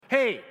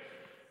Hey,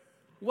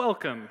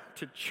 welcome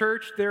to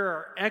church. There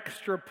are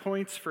extra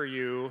points for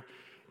you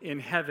in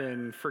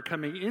heaven for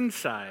coming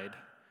inside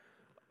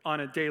on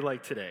a day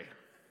like today.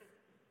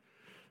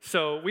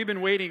 So we've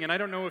been waiting, and I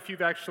don't know if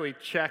you've actually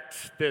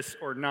checked this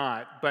or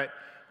not, but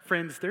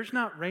friends, there's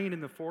not rain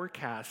in the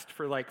forecast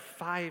for like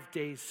 5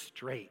 days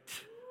straight.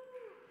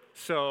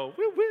 So,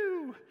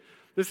 woo-woo!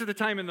 This is the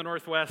time in the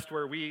Northwest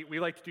where we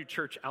like to do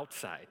church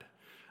outside.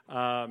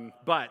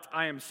 But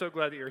I am so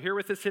glad that you're here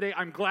with us today.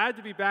 I'm glad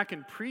to be back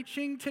and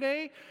preaching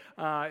today.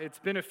 It's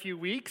been a few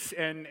weeks,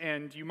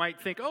 and you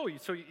might think, oh,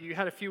 so you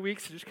had a few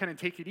weeks to just kind of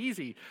take it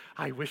easy.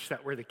 I wish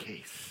that were the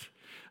case.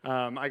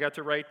 I got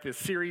to write this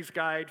series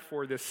guide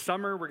for this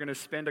summer. We're going to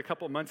spend a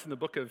couple months in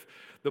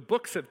the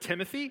books of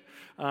Timothy.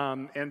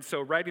 And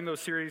so writing those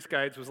series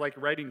guides was like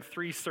writing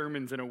 3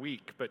 sermons in a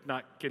week, but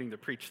not getting to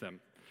preach them.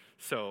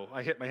 So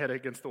I hit my head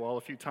against the wall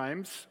a few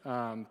times,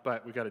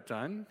 but we got it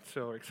done.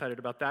 So we're excited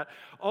about that.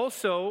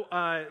 Also,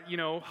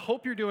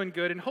 hope you're doing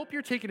good and hope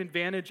you're taking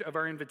advantage of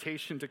our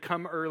invitation to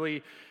come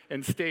early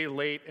and stay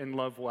late and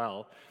love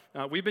well.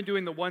 We've been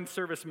doing the one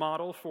service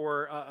model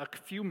for a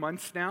few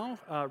months now,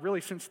 really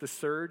since the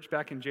surge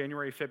back in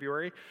January,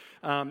 February.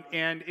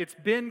 And it's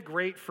been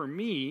great for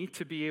me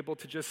to be able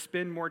to just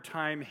spend more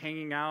time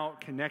hanging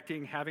out,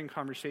 connecting, having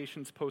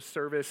conversations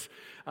post-service,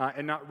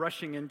 and not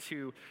rushing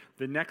into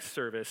the next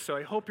service. So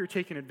I hope you're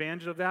taking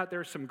advantage of that. There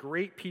are some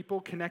great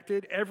people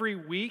connected. Every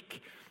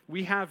week,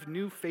 we have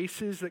new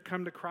faces that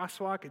come to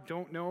Crosswalk. I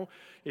don't know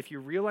if you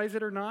realize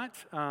it or not,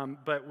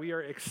 but we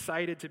are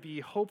excited to be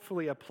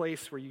hopefully a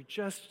place where you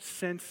just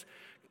sense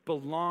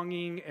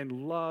belonging and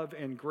love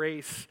and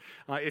grace.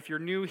 If you're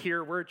new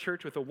here, we're a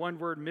church with a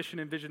one-word mission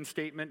and vision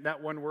statement.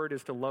 That one word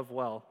is to love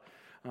well,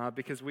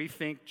 because we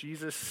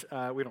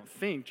don't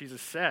think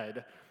Jesus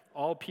said,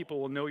 all people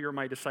will know you're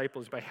my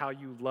disciples by how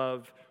you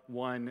love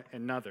one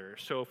another.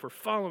 So if we're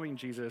following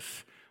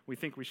Jesus, we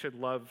think we should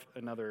love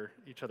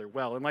each other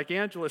well. And like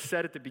Angela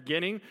said at the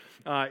beginning,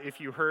 if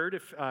you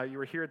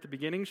were here at the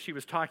beginning, she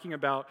was talking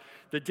about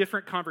the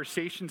different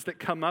conversations that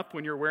come up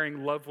when you're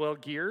wearing Love Well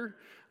gear.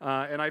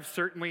 And I've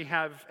certainly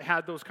have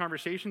had those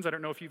conversations. I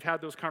don't know if you've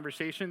had those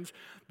conversations.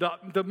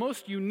 The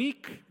most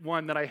unique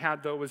one that I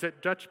had, though, was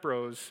at Dutch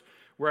Bros,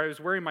 where I was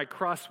wearing my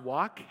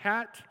crosswalk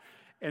hat.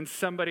 And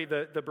somebody,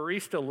 the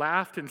barista,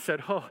 laughed and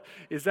said, "Oh,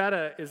 is that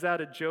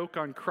a joke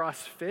on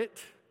CrossFit?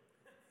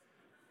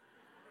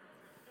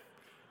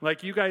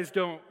 Like you're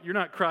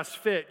not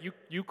CrossFit,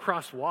 you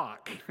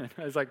crosswalk." And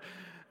I was like,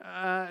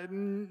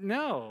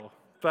 no,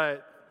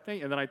 but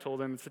and then I told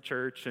them it's a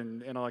church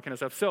and all that kind of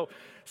stuff.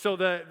 So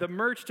the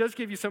merch does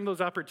give you some of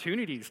those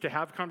opportunities to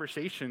have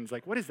conversations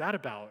like, what is that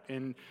about?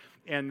 And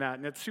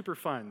it's super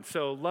fun.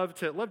 So love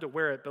to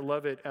wear it, but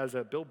love it as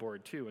a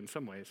billboard too in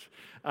some ways.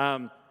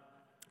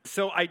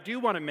 So I do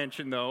want to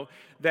mention, though,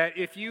 that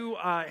if you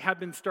have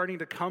been starting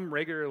to come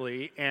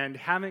regularly and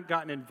haven't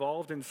gotten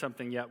involved in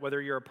something yet,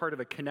 whether you're a part of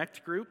a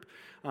Connect group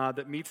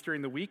that meets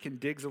during the week and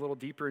digs a little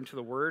deeper into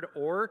the Word,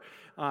 or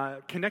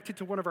connected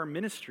to one of our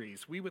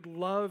ministries, we would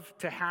love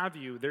to have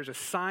you. There's a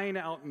sign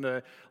out in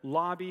the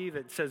lobby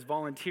that says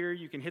volunteer.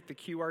 You can hit the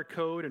QR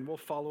code, and we'll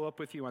follow up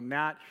with you on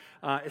that,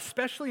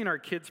 especially in our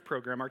kids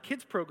program. Our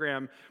kids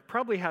program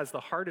probably has the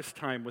hardest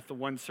time with the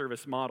one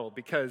service model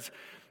because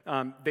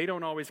they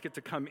don't always get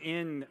to come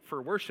in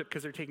for worship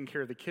because they're taking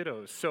care of the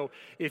kiddos. So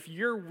if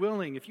you're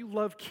willing, if you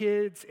love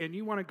kids and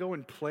you want to go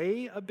and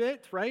play a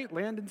bit, right?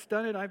 Landon's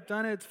done it, I've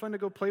done it. It's fun to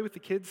go play with the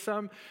kids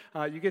some.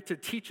 You get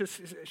to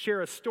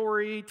share a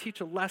story,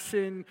 teach a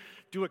lesson,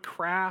 do a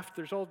craft.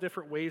 There's all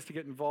different ways to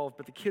get involved,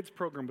 but the kids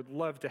program would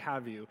love to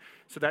have you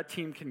so that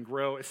team can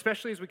grow,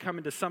 especially as we come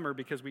into summer,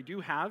 because we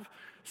do have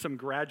some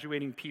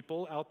graduating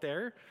people out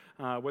there,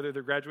 whether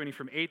they're graduating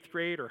from 8th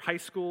grade or high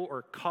school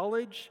or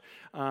college,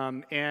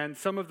 and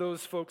some of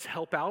those folks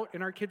help out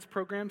in our kids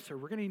program, so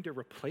we're going to need to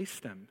replace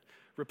them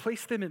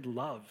in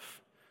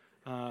love,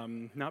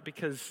 not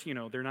because,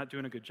 they're not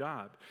doing a good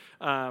job,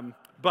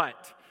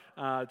 but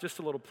just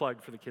a little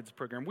plug for the kids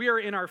program. We are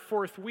in our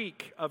 4th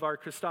week of our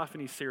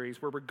Christophany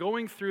series where we're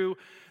going through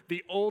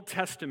the Old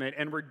Testament,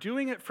 and we're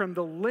doing it from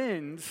the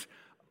lens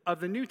of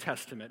the New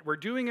Testament. We're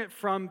doing it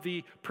from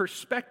the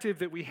perspective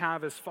that we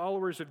have as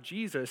followers of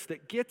Jesus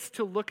that gets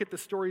to look at the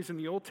stories in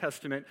the Old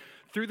Testament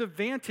through the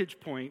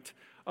vantage point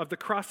of the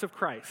cross of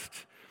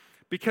Christ.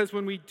 Because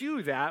when we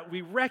do that,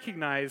 we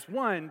recognize,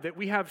 one, that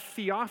we have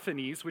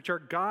theophanies, which are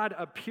God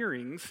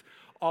appearings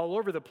all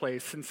over the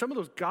place. And some of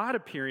those God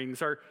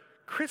appearings are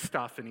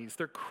Christophanies.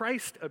 They're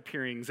Christ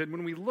appearings. And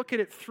when we look at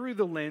it through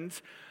the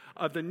lens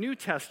of the New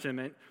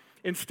Testament,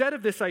 instead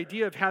of this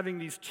idea of having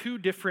these 2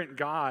 different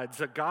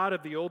gods, a God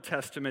of the Old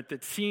Testament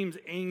that seems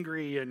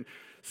angry and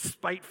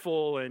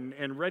spiteful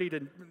and ready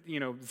to,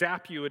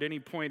 zap you at any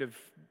point of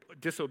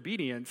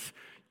disobedience,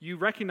 you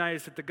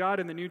recognize that the God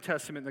in the New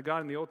Testament and the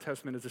God in the Old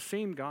Testament is the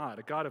same God,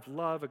 a God of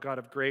love, a God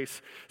of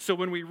grace. So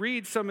when we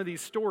read some of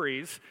these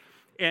stories,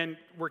 and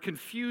we're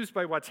confused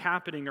by what's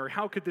happening, or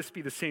how could this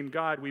be the same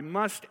God, we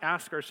must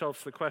ask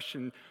ourselves the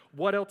question,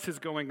 what else is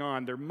going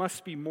on? There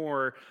must be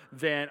more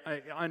than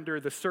under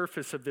the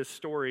surface of this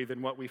story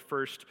than what we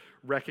first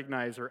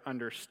recognize or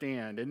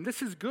understand. And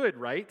this is good,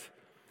 right?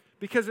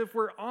 Because if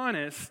we're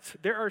honest,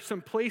 there are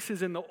some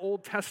places in the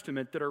Old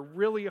Testament that are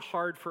really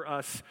hard for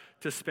us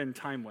to spend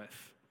time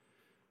with,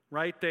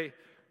 right?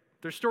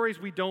 They're stories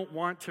we don't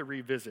want to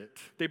revisit.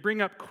 They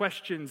bring up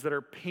questions that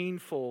are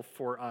painful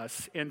for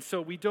us, and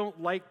so we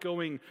don't like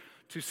going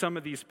to some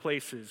of these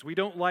places. We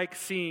don't like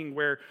seeing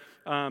where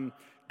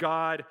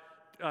God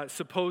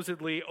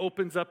supposedly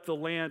opens up the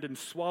land and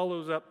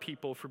swallows up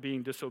people for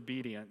being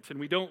disobedient. And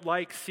we don't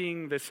like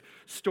seeing this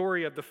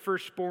story of the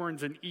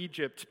firstborns in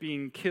Egypt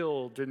being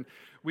killed. And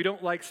we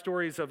don't like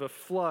stories of a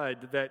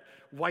flood that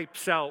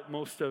wipes out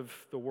most of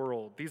the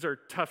world. These are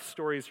tough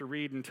stories to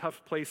read and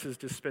tough places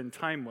to spend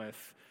time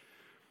with.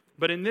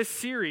 But in this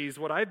series,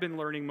 what I've been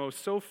learning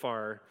most so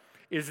far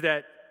is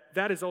that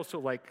is also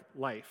like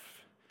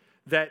life.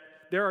 That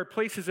there are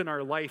places in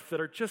our life that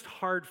are just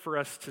hard for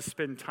us to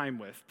spend time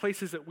with,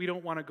 places that we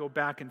don't want to go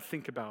back and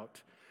think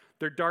about.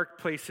 They're dark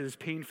places,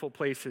 painful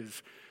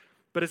places.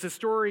 But as the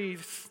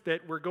stories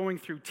that we're going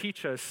through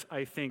teach us,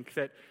 I think,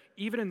 that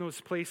even in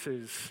those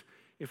places,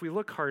 if we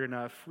look hard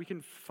enough, we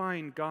can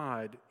find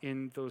God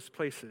in those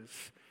places.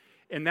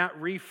 And that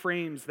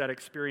reframes that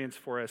experience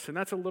for us. And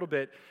that's a little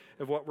bit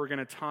of what we're going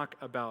to talk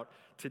about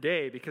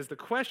today, because the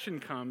question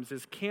comes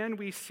is, can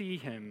we see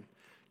him?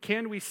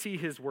 Can we see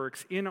his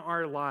works in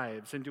our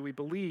lives, and do we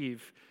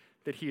believe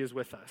that he is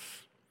with us?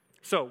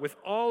 So, with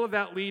all of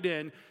that lead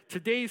in,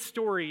 today's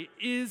story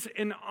is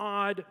an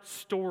odd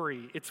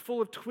story. It's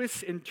full of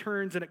twists and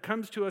turns, and it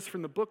comes to us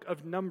from the book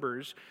of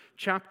Numbers,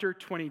 chapter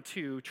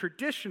 22,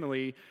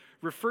 traditionally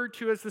referred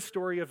to as the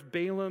story of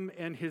Balaam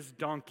and his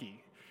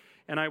donkey.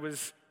 And I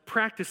was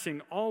practicing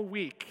all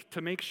week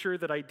to make sure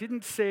that I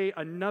didn't say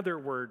another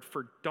word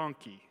for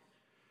donkey.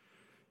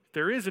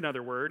 There is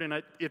another word,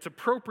 and it's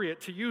appropriate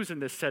to use in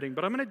this setting,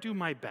 but I'm going to do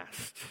my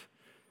best.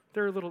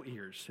 There are little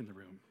ears in the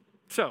room.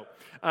 So,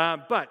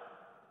 but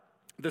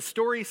the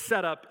story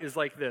setup is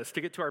like this,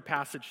 to get to our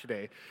passage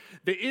today.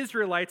 The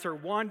Israelites are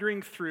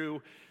wandering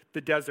through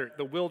the desert,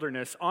 the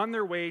wilderness, on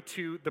their way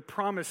to the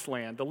promised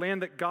land, the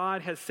land that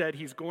God has said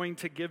he's going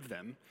to give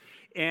them.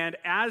 And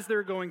as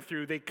they're going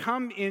through, they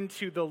come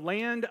into the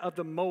land of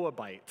the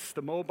Moabites.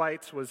 The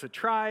Moabites was a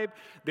tribe.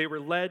 They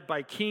were led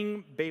by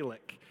King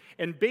Balak.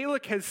 And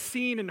Balak has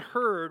seen and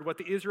heard what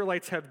the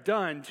Israelites have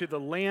done to the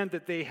land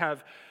that they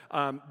have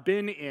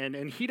been in,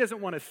 and he doesn't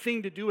want a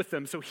thing to do with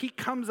them. So he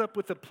comes up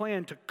with a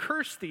plan to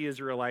curse the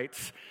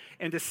Israelites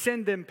and to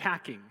send them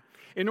packing.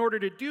 In order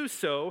to do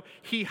so,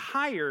 he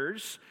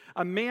hires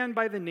a man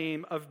by the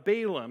name of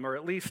Balaam, or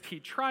at least he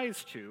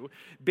tries to.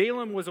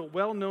 Balaam was a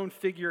well-known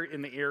figure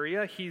in the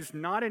area. He's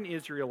not an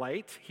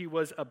Israelite. He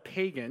was a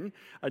pagan,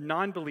 a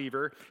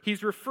non-believer.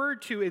 He's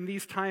referred to in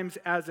these times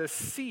as a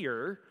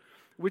seer,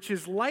 which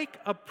is like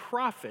a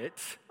prophet,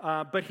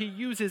 but he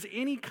uses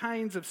any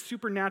kinds of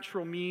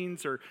supernatural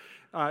means or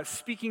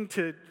speaking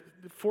to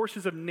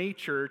forces of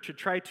nature to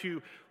try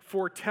to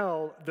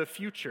foretell the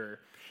future.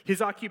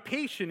 His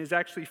occupation is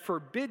actually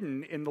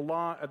forbidden in the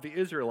law of the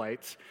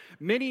Israelites.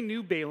 Many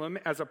knew Balaam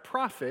as a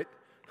prophet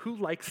who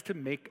likes to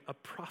make a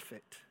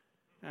profit.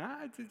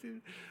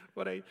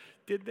 What I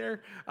did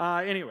there?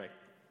 Anyway.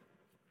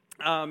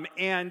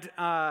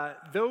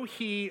 Though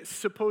he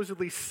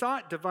supposedly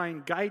sought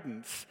divine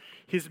guidance,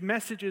 his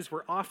messages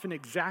were often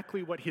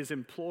exactly what his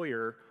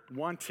employer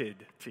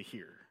wanted to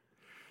hear.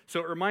 So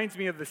it reminds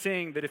me of the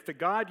saying that if the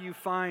God you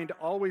find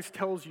always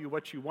tells you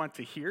what you want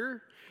to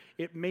hear,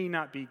 it may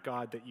not be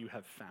God that you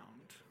have found.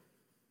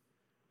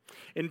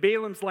 In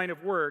Balaam's line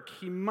of work,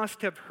 he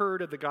must have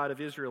heard of the God of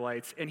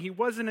Israelites, and he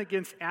wasn't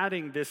against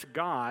adding this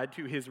God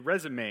to his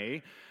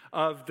resume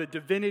of the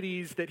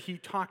divinities that he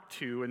talked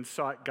to and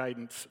sought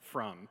guidance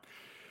from.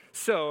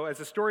 So, as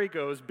the story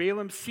goes,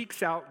 Balaam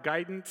seeks out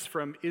guidance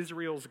from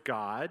Israel's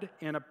God,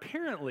 and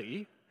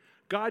apparently,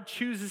 God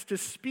chooses to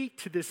speak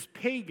to this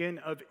pagan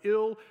of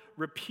ill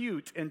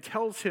repute and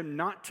tells him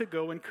not to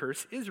go and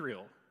curse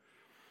Israel.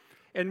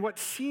 And what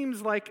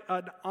seems like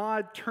an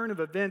odd turn of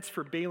events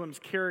for Balaam's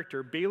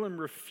character, Balaam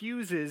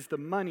refuses the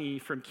money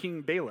from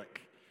King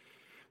Balak.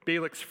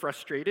 Balak's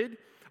frustrated,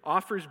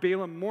 offers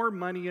Balaam more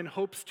money in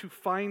hopes to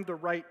find the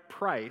right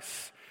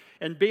price.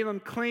 And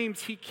Balaam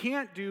claims he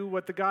can't do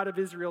what the God of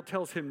Israel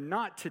tells him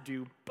not to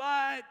do,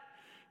 but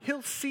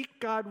he'll seek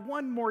God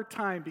one more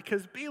time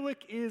because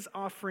Balak is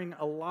offering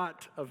a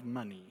lot of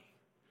money.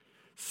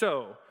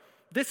 So,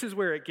 this is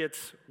where it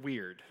gets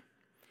weird.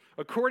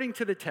 According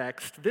to the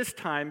text, this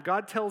time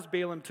God tells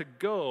Balaam to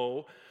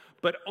go,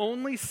 but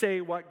only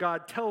say what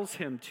God tells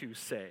him to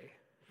say.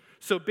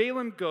 So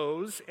Balaam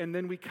goes, and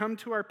then we come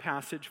to our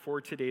passage for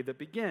today that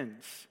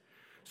begins.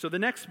 So the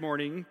next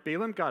morning,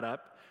 Balaam got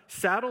up,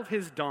 saddled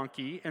his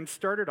donkey, and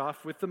started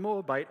off with the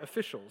Moabite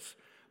officials.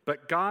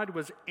 But God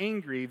was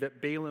angry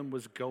that Balaam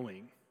was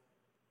going.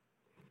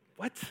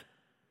 What?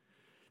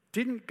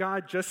 Didn't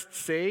God just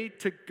say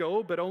to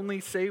go, but only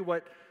say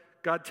what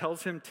God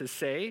tells him to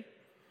say.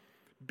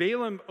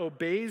 Balaam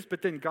obeys,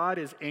 but then God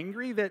is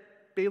angry that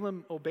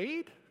Balaam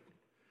obeyed?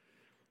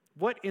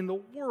 What in the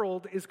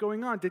world is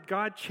going on? Did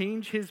God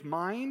change his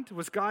mind?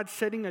 Was God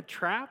setting a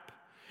trap?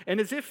 And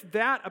as if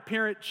that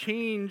apparent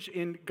change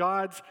in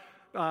God's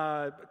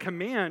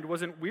command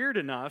wasn't weird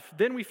enough,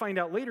 then we find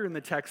out later in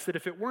the text that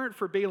if it weren't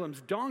for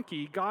Balaam's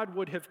donkey, God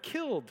would have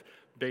killed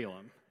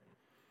Balaam.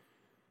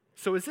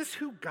 So is this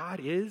who God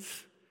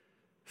is?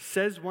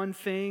 Says one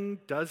thing,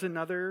 does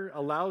another,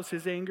 allows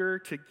his anger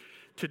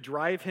to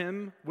drive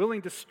him,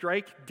 willing to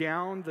strike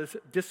down the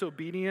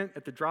disobedient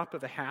at the drop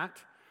of a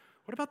hat?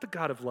 What about the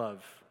God of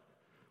love?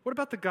 What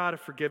about the God of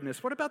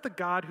forgiveness? What about the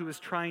God who is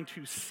trying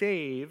to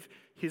save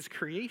his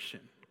creation?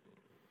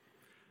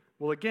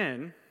 Well,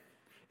 again,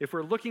 if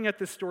we're looking at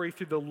this story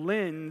through the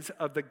lens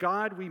of the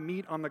God we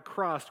meet on the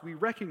cross, we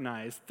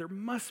recognize there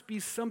must be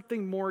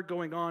something more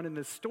going on in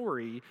this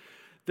story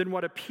than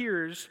what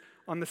appears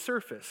on the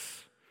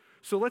surface.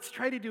 So let's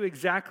try to do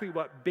exactly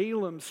what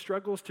Balaam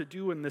struggles to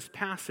do in this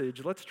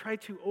passage. Let's try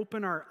to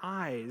open our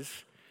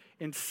eyes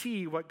and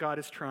see what God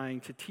is trying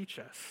to teach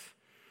us.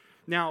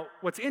 Now,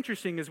 what's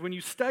interesting is when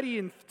you study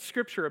in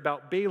Scripture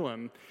about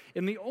Balaam,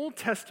 in the Old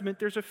Testament,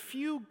 there's a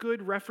few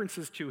good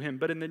references to him,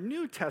 but in the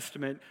New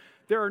Testament,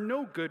 there are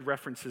no good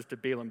references to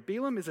Balaam.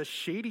 Balaam is a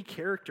shady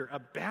character, a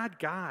bad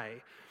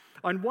guy.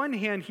 On one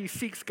hand, he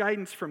seeks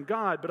guidance from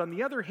God, but on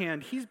the other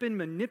hand, he's been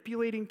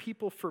manipulating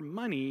people for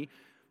money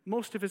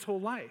most of his whole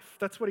life.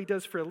 That's what he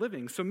does for a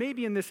living. So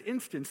maybe in this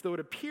instance, though it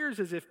appears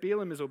as if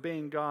Balaam is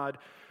obeying God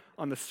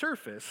on the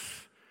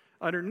surface,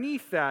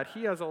 underneath that,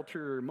 he has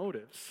ulterior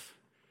motives.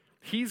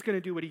 He's going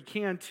to do what he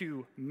can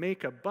to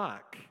make a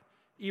buck,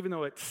 even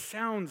though it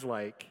sounds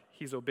like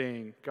he's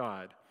obeying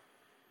God.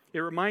 It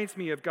reminds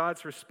me of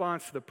God's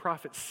response to the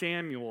prophet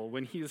Samuel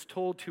when he is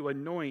told to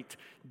anoint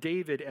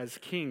David as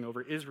king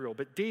over Israel,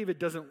 but David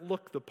doesn't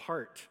look the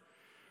part.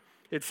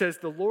 It says,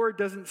 "The Lord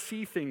doesn't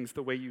see things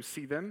the way you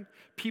see them.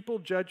 People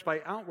judge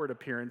by outward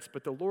appearance,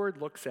 but the Lord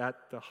looks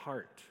at the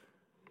heart."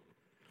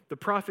 The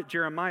prophet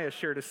Jeremiah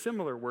shared a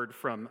similar word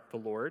from the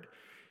Lord.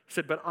 He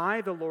said, "But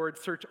I, the Lord,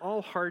 search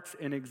all hearts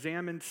and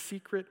examine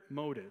secret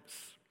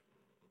motives."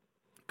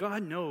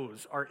 God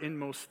knows our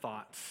inmost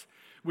thoughts,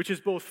 which is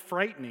both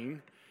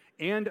frightening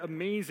and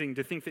amazing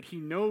to think that he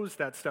knows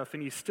that stuff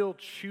and he still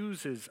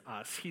chooses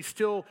us. He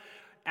still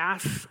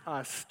asks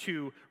us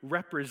to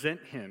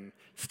represent him,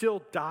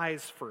 still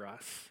dies for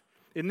us.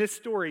 In this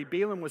story,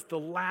 Balaam was the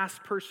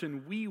last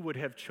person we would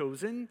have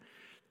chosen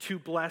to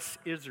bless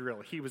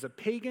Israel. He was a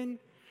pagan.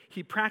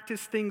 He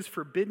practiced things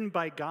forbidden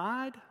by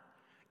God,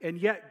 and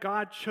yet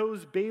God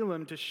chose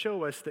Balaam to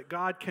show us that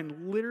God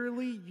can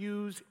literally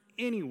use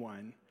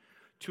anyone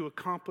to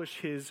accomplish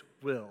his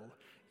will,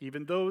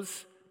 even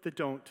those that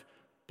don't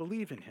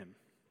believe in him,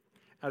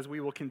 as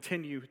we will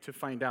continue to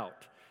find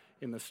out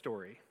in the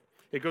story.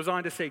 It goes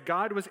on to say,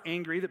 God was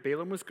angry that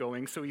Balaam was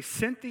going, so he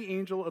sent the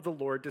angel of the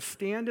Lord to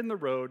stand in the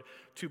road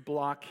to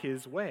block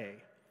his way.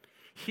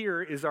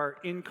 Here is our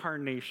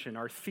incarnation,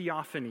 our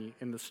theophany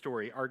in the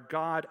story, our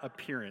God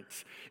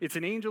appearance. It's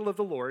an angel of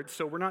the Lord,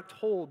 so we're not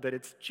told that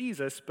it's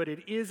Jesus, but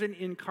it is an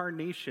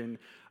incarnation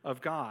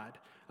of God,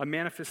 a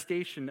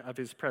manifestation of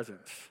his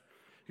presence.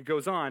 It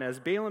goes on,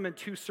 as Balaam and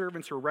two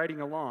servants were riding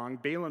along,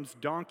 Balaam's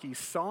donkey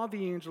saw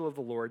the angel of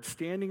the Lord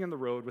standing in the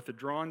road with a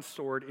drawn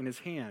sword in his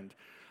hand.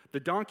 The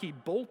donkey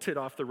bolted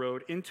off the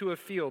road into a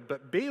field,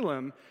 but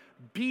Balaam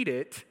beat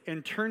it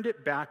and turned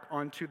it back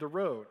onto the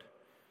road.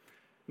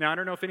 Now, I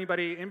don't know if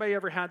anybody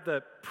ever had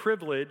the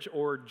privilege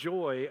or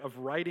joy of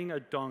riding a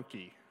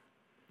donkey.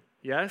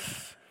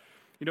 Yes?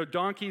 You know,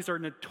 donkeys are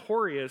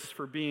notorious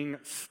for being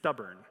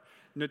stubborn,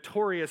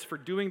 notorious for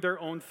doing their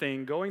own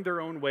thing, going their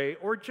own way,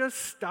 or just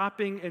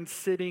stopping and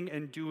sitting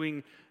and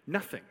doing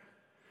nothing.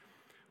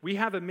 We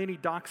have a mini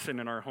dachshund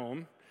in our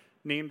home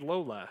named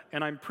Lola,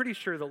 and I'm pretty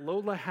sure that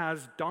Lola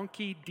has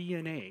donkey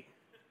DNA.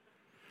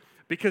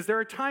 Because there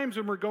are times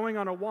when we're going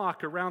on a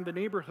walk around the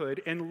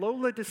neighborhood and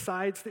Lola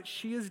decides that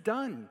she is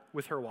done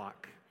with her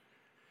walk.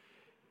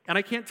 And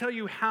I can't tell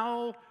you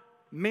how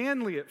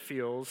manly it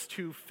feels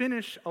to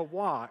finish a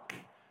walk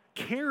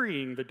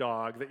carrying the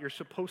dog that you're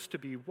supposed to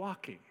be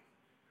walking.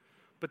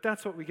 But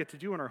that's what we get to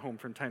do in our home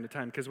from time to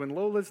time, because when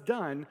Lola's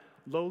done,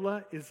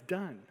 Lola is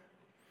done.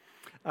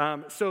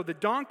 So the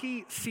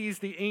donkey sees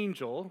the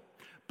angel,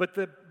 but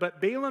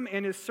Balaam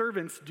and his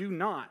servants do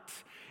not.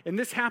 And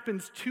this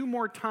happens 2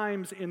 more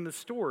times in the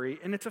story,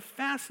 and it's a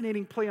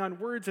fascinating play on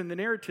words in the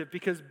narrative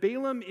because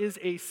Balaam is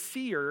a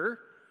seer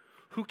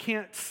who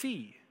can't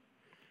see.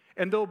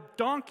 And though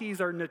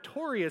donkeys are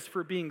notorious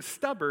for being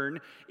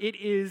stubborn, it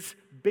is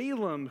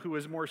Balaam who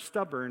is more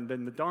stubborn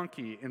than the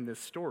donkey in this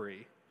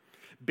story.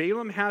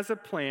 Balaam has a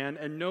plan,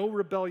 and no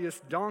rebellious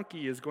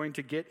donkey is going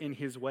to get in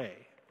his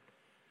way.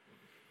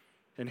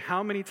 And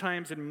how many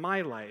times in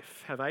my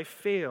life have I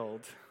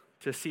failed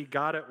to see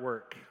God at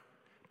work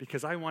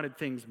because I wanted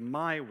things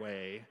my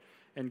way,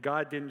 and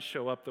God didn't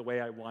show up the way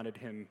I wanted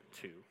him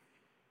to?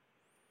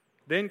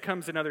 Then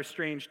comes another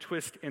strange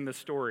twist in the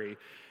story.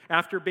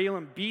 After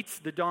Balaam beats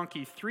the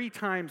donkey 3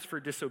 times for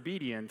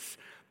disobedience,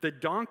 the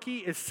donkey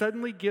is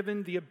suddenly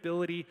given the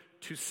ability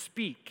to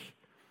speak,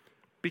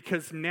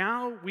 because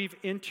now we've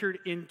entered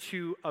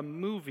into a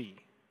movie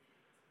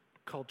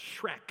called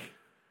Shrek.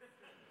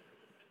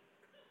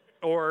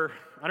 Or,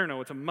 I don't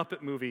know, it's a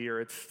Muppet movie,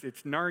 or it's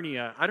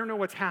Narnia. I don't know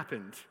what's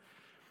happened.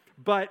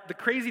 But the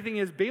crazy thing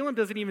is, Balaam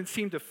doesn't even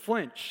seem to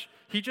flinch.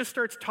 He just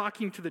starts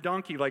talking to the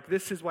donkey like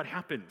this is what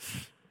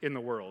happens in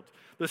the world.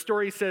 The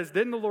story says,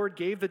 "Then the Lord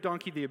gave the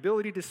donkey the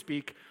ability to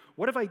speak.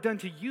 'What have I done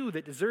to you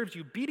that deserves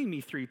you beating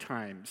me 3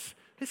 times?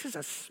 This is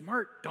a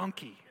smart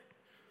donkey.'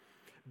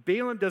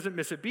 Balaam doesn't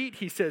miss a beat.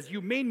 He says,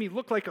 'You made me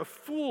look like a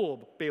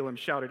fool,' Balaam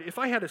shouted. 'If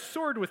I had a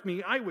sword with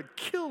me, I would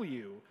kill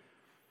you.'"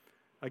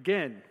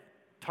 Again,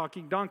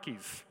 talking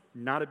donkeys,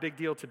 not a big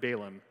deal to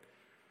Balaam.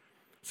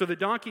 So the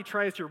donkey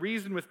tries to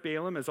reason with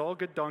Balaam, as all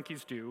good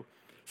donkeys do.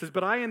 He says,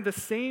 "But I am the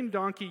same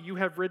donkey you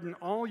have ridden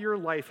all your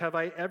life. Have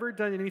I ever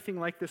done anything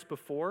like this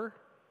before?"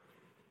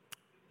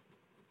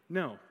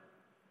 "No,"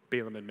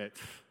 Balaam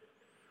admits.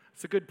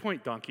 "It's a good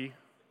point, donkey.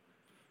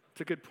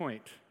 It's a good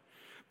point."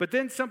 But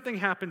then something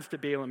happens to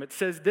Balaam. It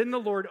says, "Then the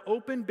Lord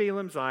opened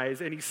Balaam's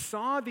eyes, and he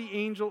saw the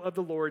angel of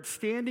the Lord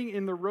standing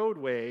in the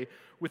roadway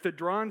with a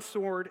drawn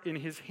sword in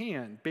his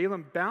hand.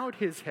 Balaam bowed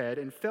his head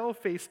and fell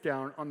face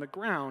down on the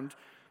ground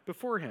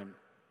before him."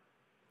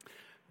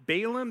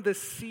 Balaam the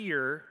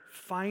seer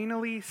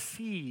finally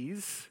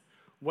sees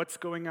what's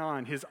going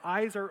on. His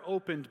eyes are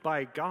opened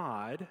by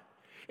God,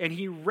 and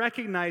he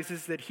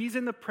recognizes that he's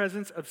in the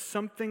presence of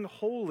something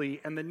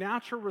holy, and the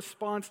natural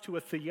response to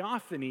a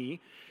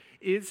theophany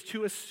is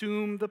to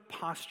assume the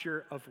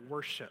posture of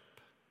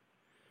worship.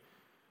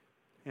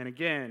 And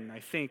again, I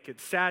think it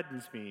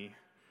saddens me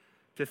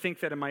to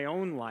think that in my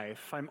own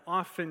life, I'm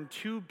often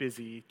too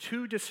busy,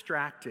 too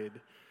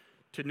distracted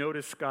to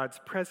notice God's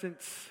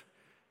presence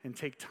and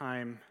take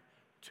time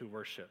to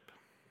worship.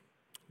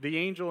 The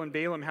angel and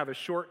Balaam have a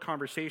short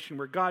conversation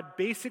where God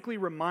basically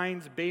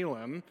reminds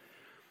Balaam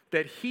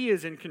that he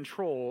is in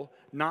control,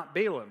 not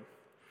Balaam.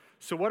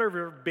 So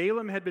whatever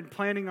Balaam had been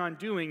planning on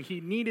doing, he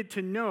needed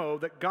to know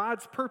that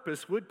God's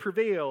purpose would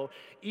prevail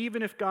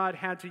even if God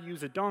had to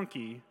use a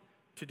donkey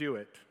to do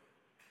it.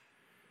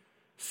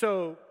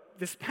 So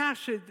this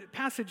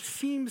passage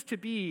seems to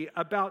be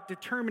about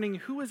determining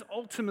who is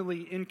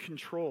ultimately in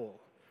control.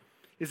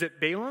 Is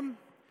it Balaam?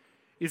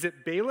 Is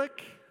it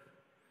Balak?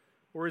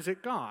 Or is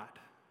it God?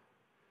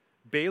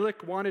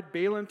 Balak wanted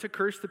Balaam to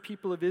curse the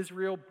people of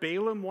Israel.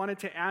 Balaam wanted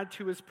to add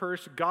to his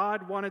purse.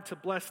 God wanted to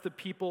bless the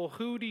people.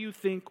 Who do you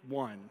think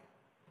won?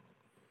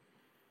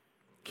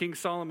 King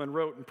Solomon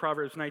wrote in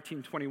Proverbs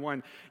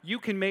 19:21, "You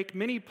can make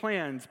many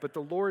plans, but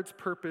the Lord's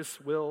purpose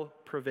will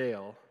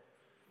prevail."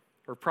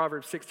 Or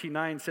Proverbs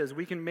 16:9 says,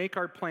 "We can make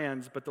our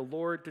plans, but the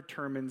Lord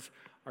determines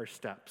our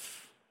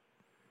steps."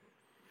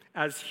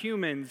 As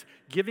humans,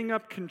 giving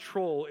up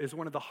control is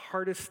one of the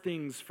hardest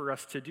things for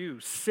us to do.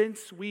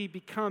 Since we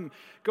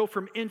go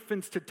from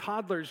infants to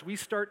toddlers, we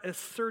start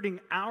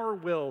asserting our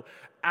will,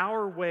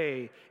 our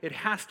way. It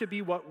has to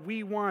be what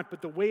we want,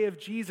 but the way of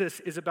Jesus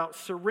is about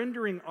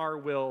surrendering our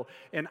will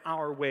and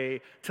our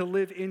way to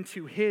live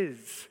into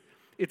His.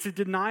 It's a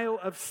denial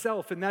of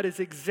self, and that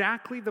is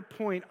exactly the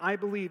point I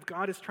believe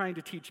God is trying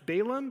to teach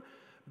Balaam,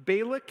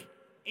 Balak,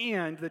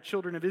 and the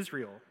children of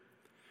Israel.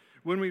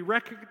 When we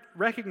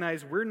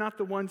recognize we're not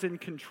the ones in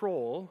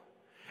control,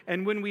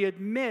 and when we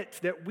admit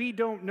that we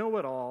don't know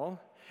it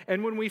all,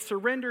 and when we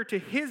surrender to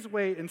His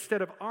way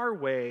instead of our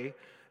way,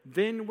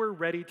 then we're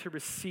ready to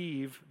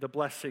receive the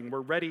blessing.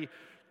 We're ready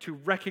to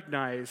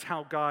recognize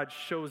how God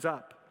shows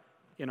up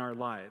in our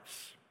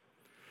lives.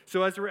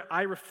 So as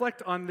I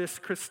reflect on this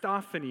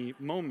Christophany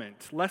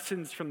moment,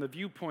 lessons from the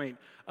viewpoint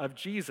of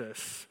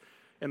Jesus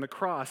and the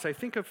cross, I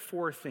think of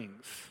 4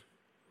 things.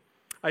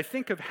 I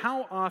think of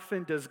how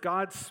often does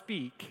God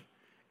speak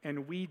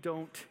and we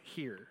don't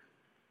hear.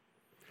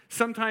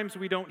 Sometimes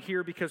we don't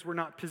hear because we're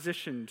not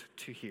positioned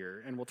to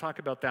hear, and we'll talk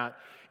about that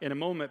in a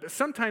moment. But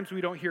sometimes we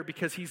don't hear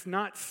because He's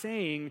not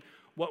saying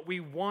what we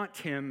want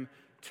Him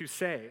to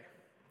say.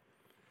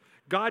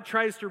 God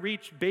tries to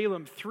reach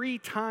Balaam 3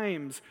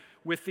 times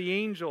with the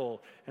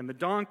angel and the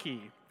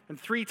donkey, and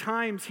 3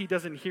 times he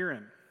doesn't hear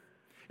him.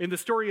 In the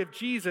story of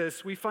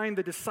Jesus, we find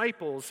the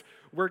disciples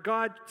where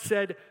God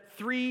said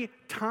 3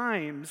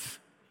 times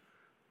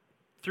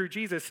through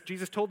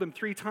Jesus told them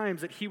 3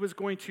 times that He was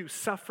going to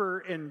suffer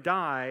and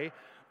die,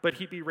 but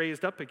He'd be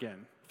raised up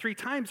again. 3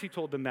 times He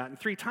told them that, and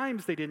 3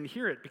 times they didn't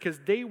hear it because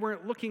they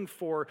weren't looking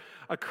for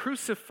a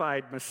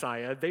crucified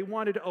Messiah. They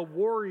wanted a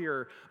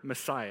warrior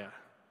Messiah.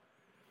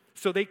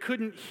 So they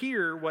couldn't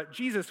hear what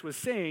Jesus was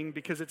saying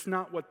because it's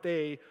not what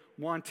they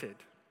wanted.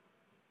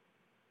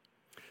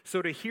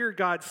 So to hear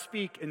God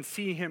speak and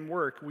see Him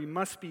work, we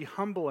must be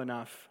humble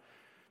enough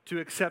to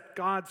accept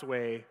God's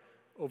way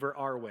over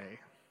our way.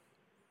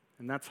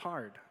 And that's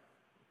hard.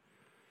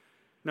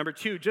 Number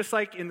 2, just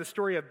like in the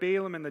story of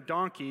Balaam and the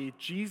donkey,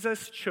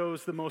 Jesus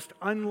chose the most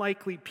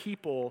unlikely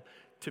people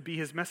to be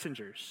His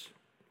messengers.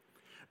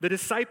 The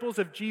disciples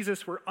of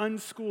Jesus were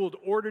unschooled,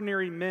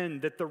 ordinary men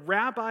that the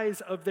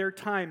rabbis of their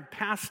time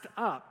passed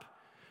up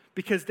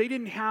because they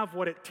didn't have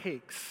what it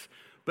takes.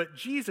 But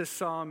Jesus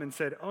saw them and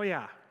said, oh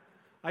yeah,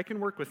 I can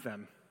work with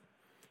them.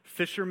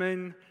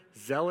 Fishermen,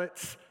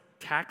 zealots,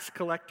 tax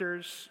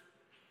collectors.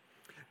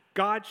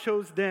 God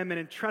chose them and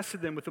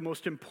entrusted them with the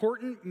most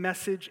important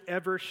message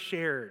ever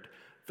shared,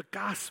 the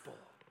gospel.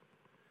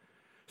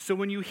 So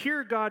when you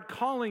hear God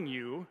calling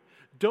you,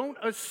 don't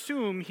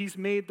assume he's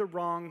made the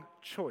wrong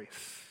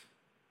choice.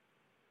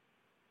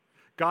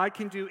 God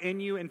can do in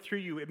you and through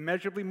you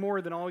immeasurably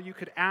more than all you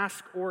could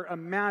ask or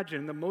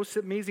imagine. The most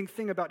amazing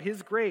thing about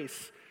his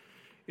grace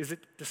is that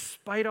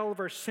despite all of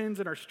our sins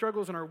and our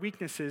struggles and our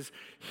weaknesses,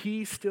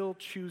 he still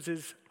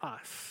chooses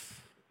us.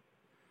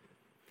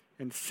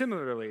 And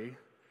similarly,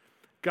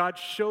 God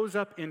shows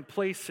up in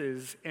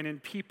places and in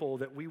people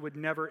that we would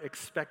never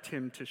expect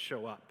him to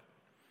show up.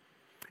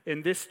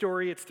 In this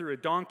story, it's through a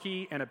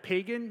donkey and a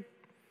pagan.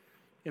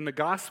 In the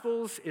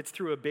Gospels, it's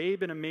through a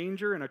babe in a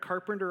manger and a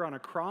carpenter on a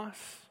cross.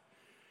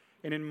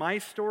 And in my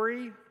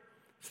story,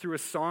 it's through a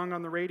song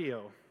on the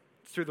radio.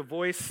 It's through the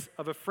voice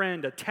of a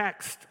friend, a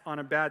text on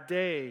a bad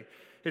day.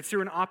 It's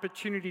through an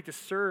opportunity to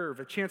serve,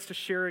 a chance to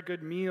share a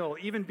good meal,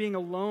 even being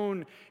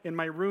alone in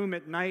my room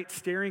at night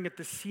staring at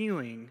the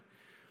ceiling.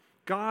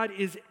 God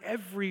is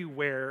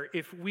everywhere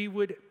if we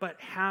would but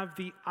have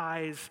the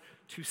eyes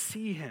to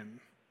see him.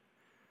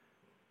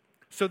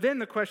 So then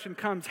the question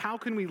comes, how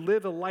can we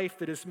live a life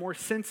that is more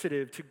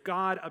sensitive to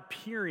God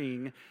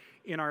appearing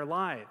in our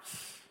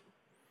lives?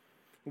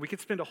 We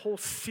could spend a whole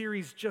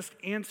series just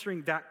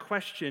answering that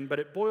question, but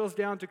it boils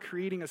down to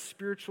creating a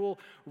spiritual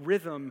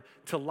rhythm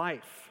to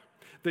life.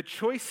 The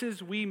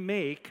choices we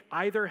make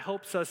either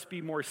helps us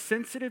be more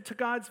sensitive to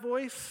God's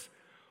voice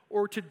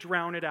or to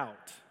drown it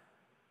out.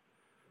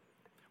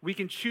 We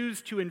can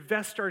choose to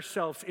invest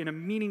ourselves in a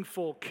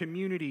meaningful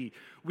community.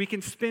 We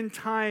can spend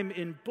time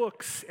in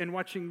books and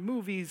watching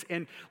movies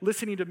and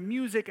listening to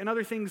music and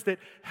other things that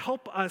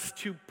help us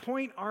to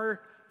point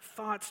our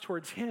thoughts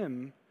towards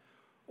him.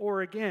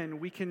 Or again,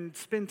 we can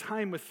spend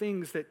time with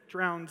things that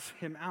drowns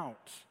him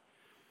out.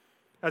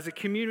 As a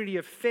community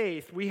of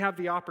faith, we have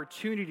the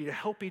opportunity to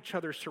help each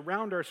other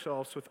surround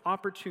ourselves with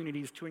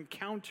opportunities to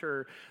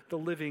encounter the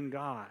living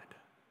God.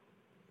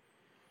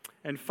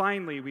 And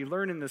finally, we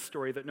learn in this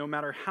story that no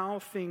matter how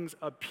things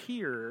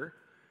appear,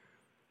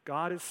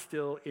 God is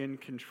still in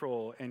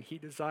control, and he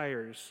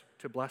desires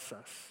to bless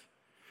us.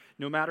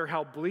 No matter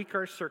how bleak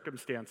our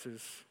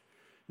circumstances,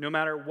 no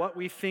matter what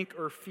we think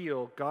or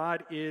feel,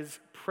 God is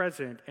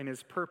present, and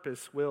his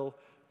purpose will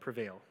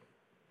prevail.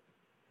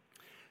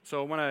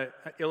 So I want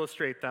to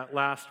illustrate that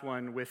last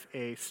one with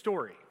a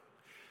story.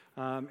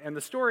 And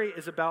the story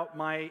is about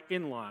my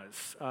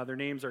in-laws. Their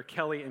names are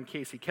Kelly and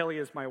Casey. Kelly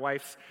is my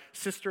wife's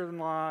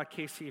sister-in-law,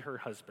 Casey her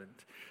husband.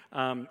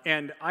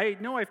 And I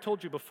know I've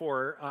told you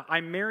before, I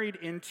married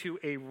into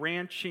a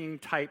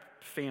ranching-type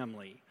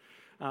family.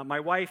 My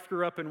wife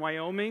grew up in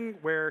Wyoming,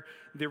 where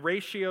the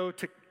ratio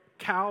to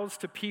cows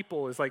to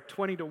people is like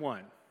 20 to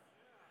 1.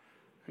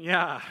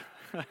 Yeah.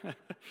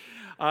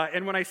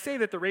 And when I say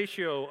that the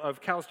ratio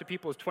of cows to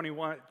people is 20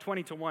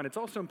 to 1, it's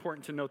also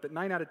important to note that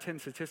 9 out of 10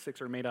 statistics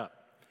are made up.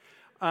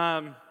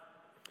 I'll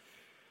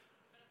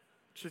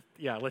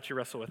let you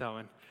wrestle with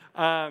that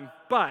one.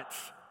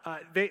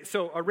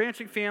 So a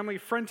ranching family,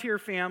 frontier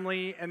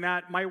family, and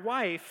that my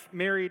wife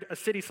married a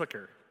city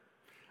slicker.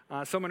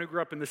 Someone who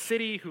grew up in the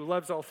city, who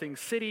loves all things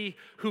city,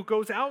 who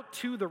goes out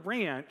to the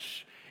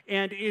ranch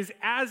and is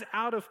as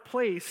out of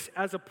place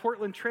as a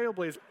Portland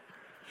Trailblazer.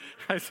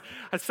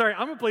 Sorry,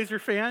 I'm a Blazer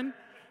fan.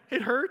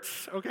 It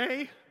hurts,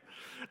 okay?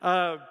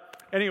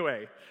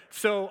 Anyway,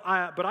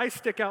 but I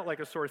stick out like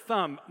a sore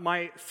thumb.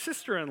 My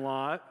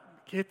sister-in-law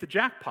hit the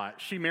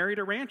jackpot. She married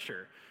a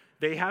rancher.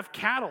 They have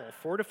cattle,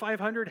 400 to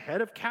 500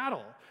 head of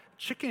cattle,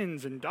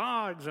 chickens and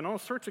dogs and all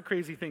sorts of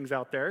crazy things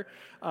out there.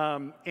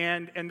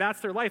 And that's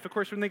their life. Of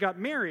course, when they got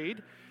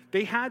married,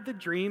 they had the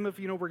dream of,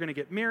 we're going to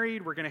get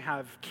married, we're going to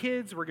have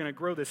kids, we're going to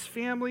grow this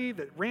family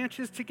that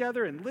ranches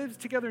together and lives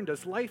together and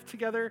does life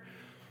together.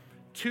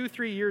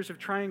 2-3 years of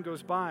trying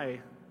goes by,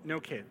 no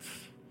kids.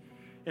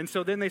 And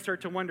so then they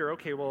start to wonder,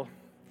 okay, well,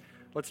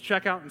 let's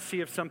check out and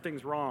see if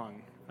something's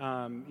wrong,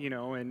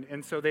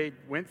 and so they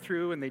went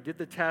through and they did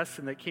the tests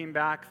and they came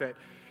back that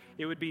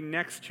it would be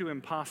next to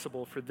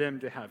impossible for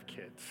them to have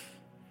kids.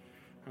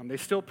 They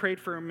still prayed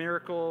for a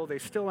miracle. They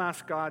still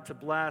asked God to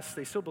bless.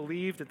 They still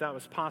believed that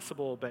was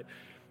possible, but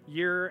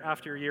year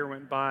after year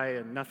went by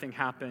and nothing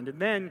happened. And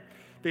then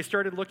they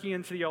started looking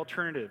into the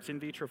alternatives, in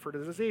vitro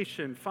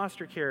fertilization,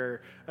 foster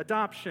care,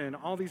 adoption,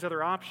 all these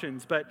other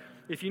options. But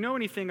if you know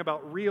anything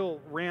about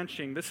real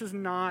ranching, this is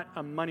not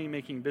a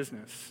money-making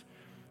business.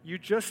 You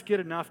just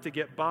get enough to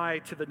get by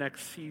to the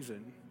next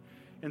season.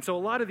 And so a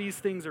lot of these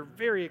things are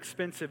very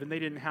expensive, and they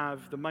didn't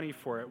have the money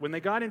for it. When they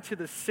got into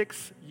the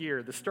 6th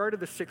year, the start of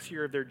the 6th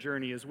year of their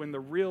journey is when the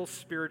real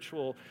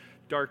spiritual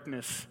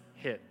darkness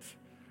hit.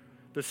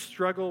 The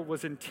struggle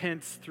was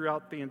intense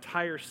throughout the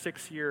entire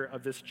 6th year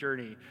of this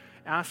journey.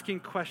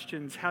 Asking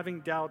questions,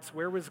 having doubts.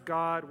 Where was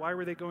God? Why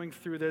were they going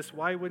through this?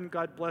 Why wouldn't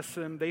God bless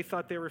them? They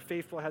thought they were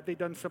faithful. Had they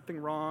done something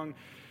wrong?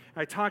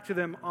 I talked to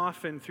them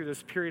often through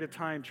this period of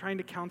time, trying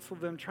to counsel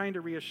them, trying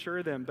to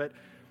reassure them, but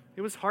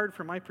it was hard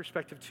from my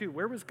perspective too.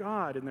 Where was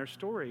God in their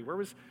story? Where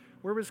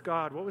was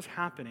God? What was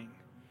happening?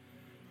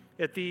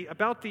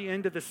 About the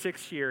end of the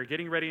 6th year,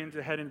 getting ready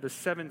to head into the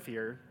 7th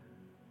year,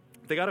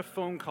 they got a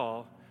phone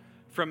call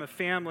from a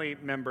family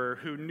member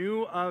who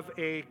knew of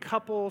a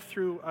couple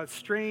through a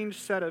strange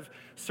set of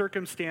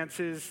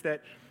circumstances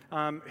that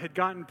had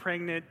gotten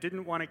pregnant,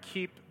 didn't want to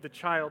keep the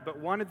child, but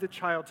wanted the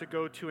child to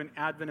go to an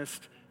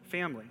Adventist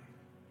family.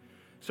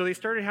 So they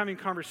started having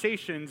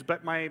conversations,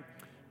 but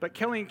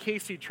Kelly and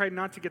Casey tried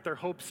not to get their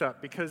hopes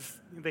up because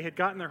they had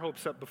gotten their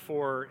hopes up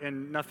before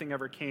and nothing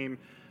ever came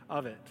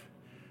of it.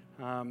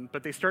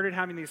 But they started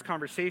having these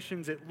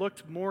conversations. It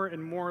looked more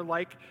and more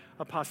like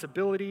a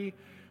possibility.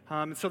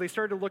 So they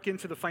started to look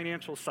into the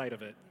financial side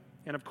of it.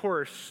 And of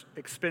course,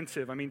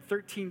 expensive. I mean,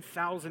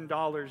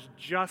 $13,000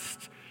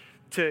 just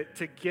to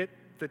get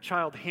the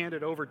child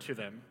handed over to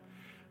them.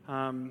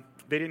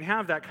 They didn't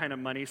have that kind of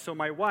money. So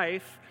my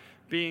wife,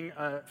 being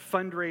a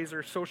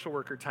fundraiser social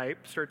worker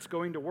type, starts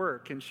going to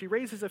work. And she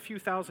raises a few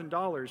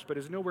 $1,000s, but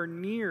is nowhere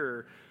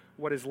near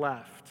what is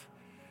left.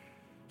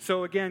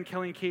 So again,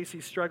 Kelly and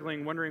Casey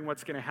struggling, wondering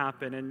what's going to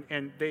happen.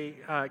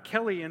 And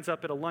Kelly ends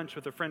up at a lunch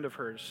with a friend of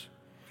hers.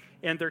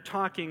 And they're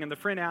talking, and the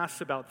friend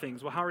asks about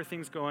things. Well, how are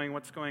things going?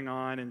 What's going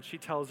on? And she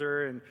tells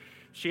her, and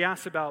she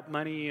asks about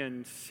money.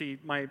 And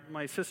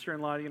my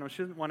sister-in-law, she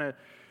didn't want to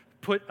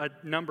put a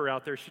number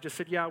out there. She just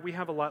said, yeah, we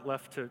have a lot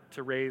left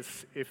to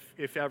raise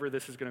if ever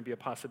this is going to be a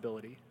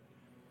possibility.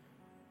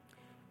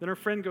 Then her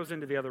friend goes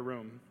into the other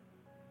room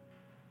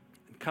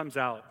and comes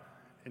out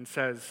and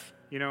says,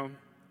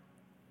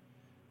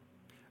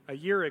 a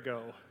year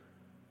ago,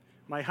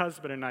 my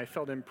husband and I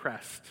felt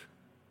impressed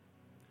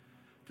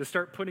to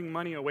start putting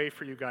money away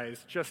for you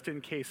guys just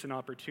in case an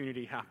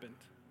opportunity happened.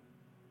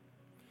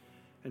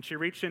 And she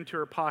reached into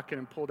her pocket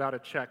and pulled out a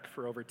check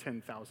for over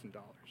 $10,000.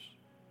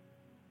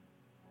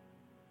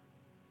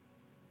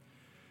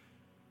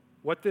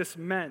 What this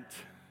meant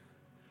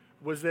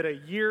was that a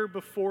year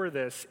before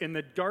this, in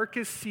the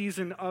darkest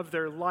season of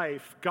their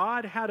life,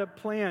 God had a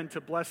plan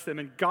to bless them.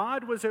 And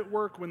God was at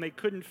work when they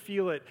couldn't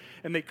feel it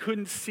and they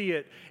couldn't see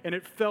it, and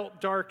it felt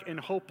dark and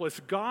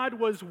hopeless. God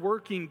was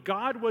working.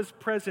 God was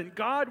present.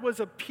 God was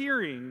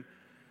appearing,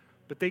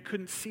 but they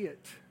couldn't see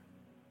it.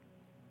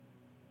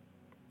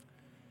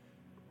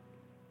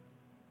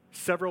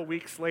 Several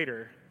weeks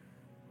later,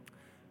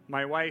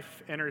 my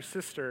wife and her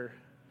sister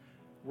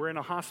were in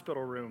a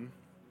hospital room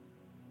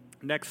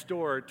next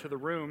door to the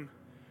room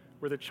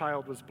where the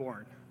child was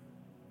born.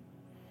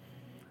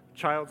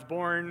 Child's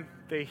born,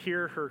 they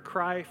hear her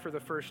cry for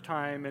the first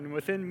time, and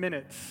within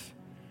minutes,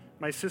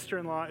 my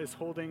sister-in-law is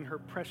holding her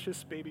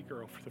precious baby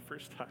girl for the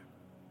first time.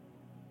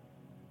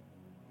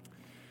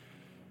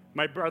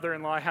 My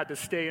brother-in-law had to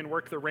stay and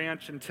work the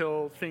ranch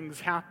until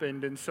things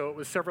happened, and so it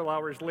was several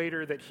hours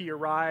later that he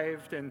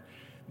arrived, and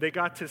they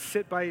got to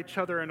sit by each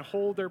other and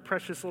hold their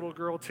precious little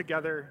girl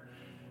together.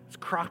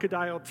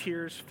 Crocodile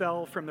tears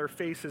fell from their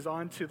faces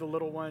onto the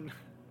little one.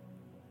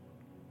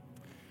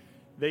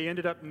 They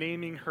ended up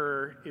naming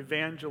her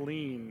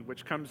Evangeline,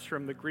 which comes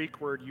from the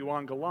Greek word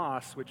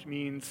euangelos, which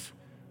means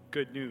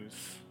good news.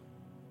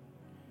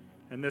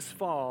 And this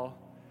fall,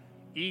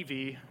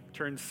 Evie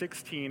turned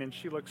 16, and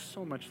she looks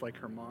so much like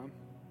her mom.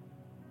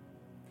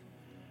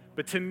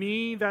 But to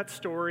me, that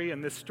story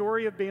and the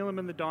story of Balaam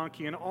and the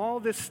donkey and all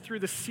this through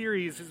the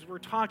series as we're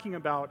talking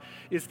about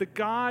is the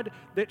God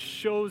that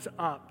shows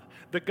up.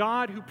 The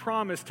God who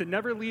promised to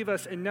never leave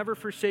us and never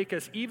forsake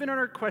us, even in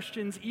our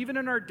questions, even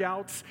in our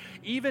doubts,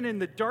 even in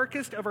the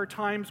darkest of our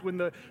times when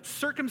the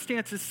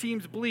circumstances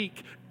seems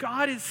bleak,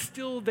 God is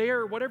still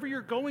there. Whatever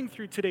you're going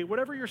through today,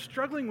 whatever you're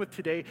struggling with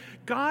today,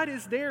 God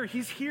is there.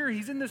 He's here.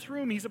 He's in this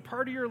room. He's a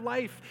part of your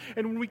life.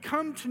 And when we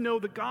come to know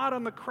the God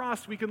on the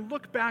cross, we can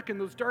look back in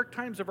those dark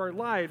times of our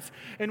lives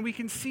and we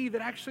can see that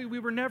actually we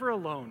were never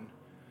alone.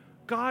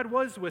 God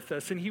was with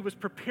us, and he was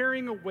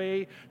preparing a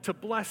way to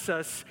bless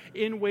us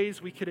in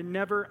ways we could have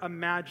never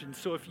imagined.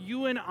 So if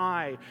you and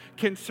I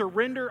can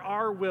surrender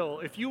our will,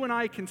 if you and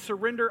I can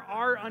surrender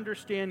our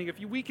understanding, if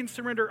we can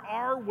surrender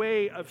our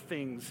way of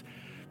things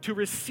to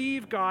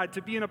receive God,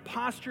 to be in a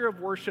posture of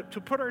worship, to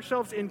put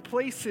ourselves in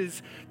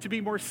places to be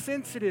more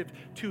sensitive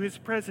to his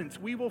presence,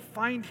 we will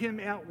find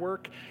him at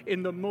work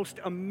in the most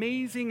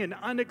amazing and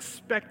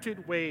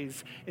unexpected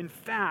ways. In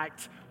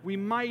fact, we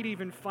might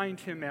even find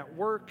him at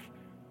work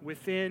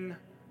within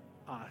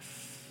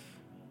us.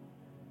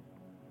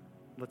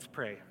 Let's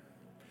pray.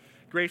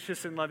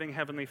 Gracious and loving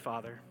Heavenly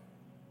Father,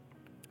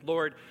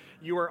 Lord,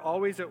 you are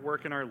always at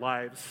work in our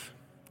lives.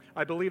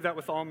 I believe that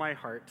with all my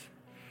heart.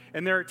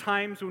 And there are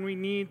times when we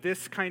need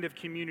this kind of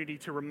community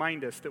to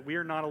remind us that we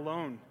are not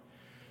alone,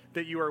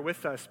 that you are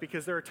with us,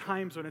 because there are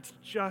times when it's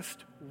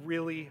just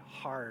really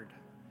hard.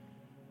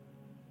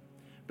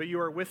 But you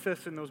are with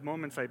us in those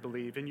moments, I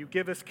believe, and you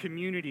give us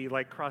community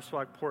like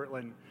Crosswalk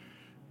Portland,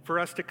 for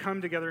us to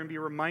come together and be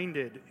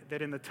reminded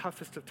that in the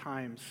toughest of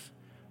times,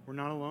 we're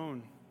not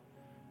alone.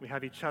 We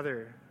have each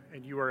other,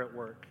 and you are at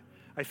work.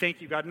 I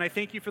thank you, God, and I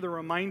thank you for the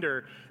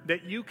reminder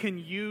that you can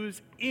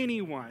use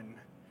anyone,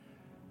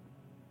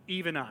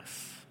 even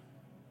us.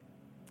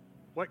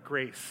 What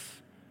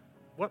grace,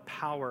 what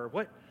power,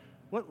 what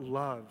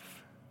love.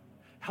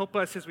 Help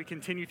us as we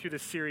continue through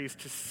this series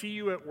to see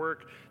you at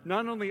work,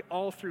 not only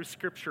all through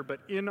Scripture, but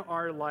in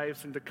our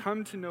lives, and to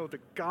come to know the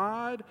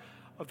God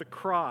of the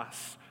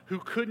cross who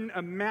couldn't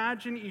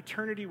imagine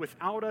eternity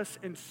without us,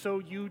 and so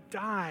you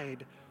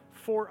died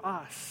for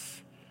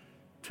us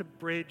to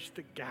bridge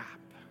the gap.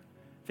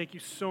 Thank you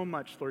so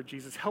much, Lord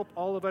Jesus. Help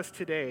all of us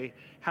today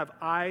have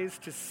eyes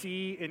to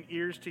see and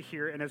ears to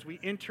hear, and as we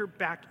enter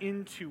back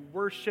into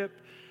worship,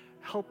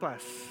 help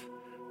us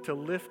to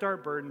lift our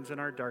burdens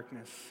and our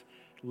darkness.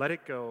 Let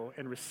it go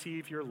and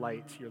receive your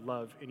light, your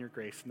love, and your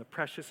grace. In the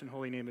precious and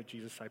holy name of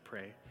Jesus, I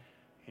pray.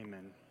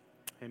 Amen.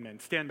 Amen.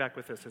 Stand back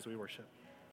with us as we worship.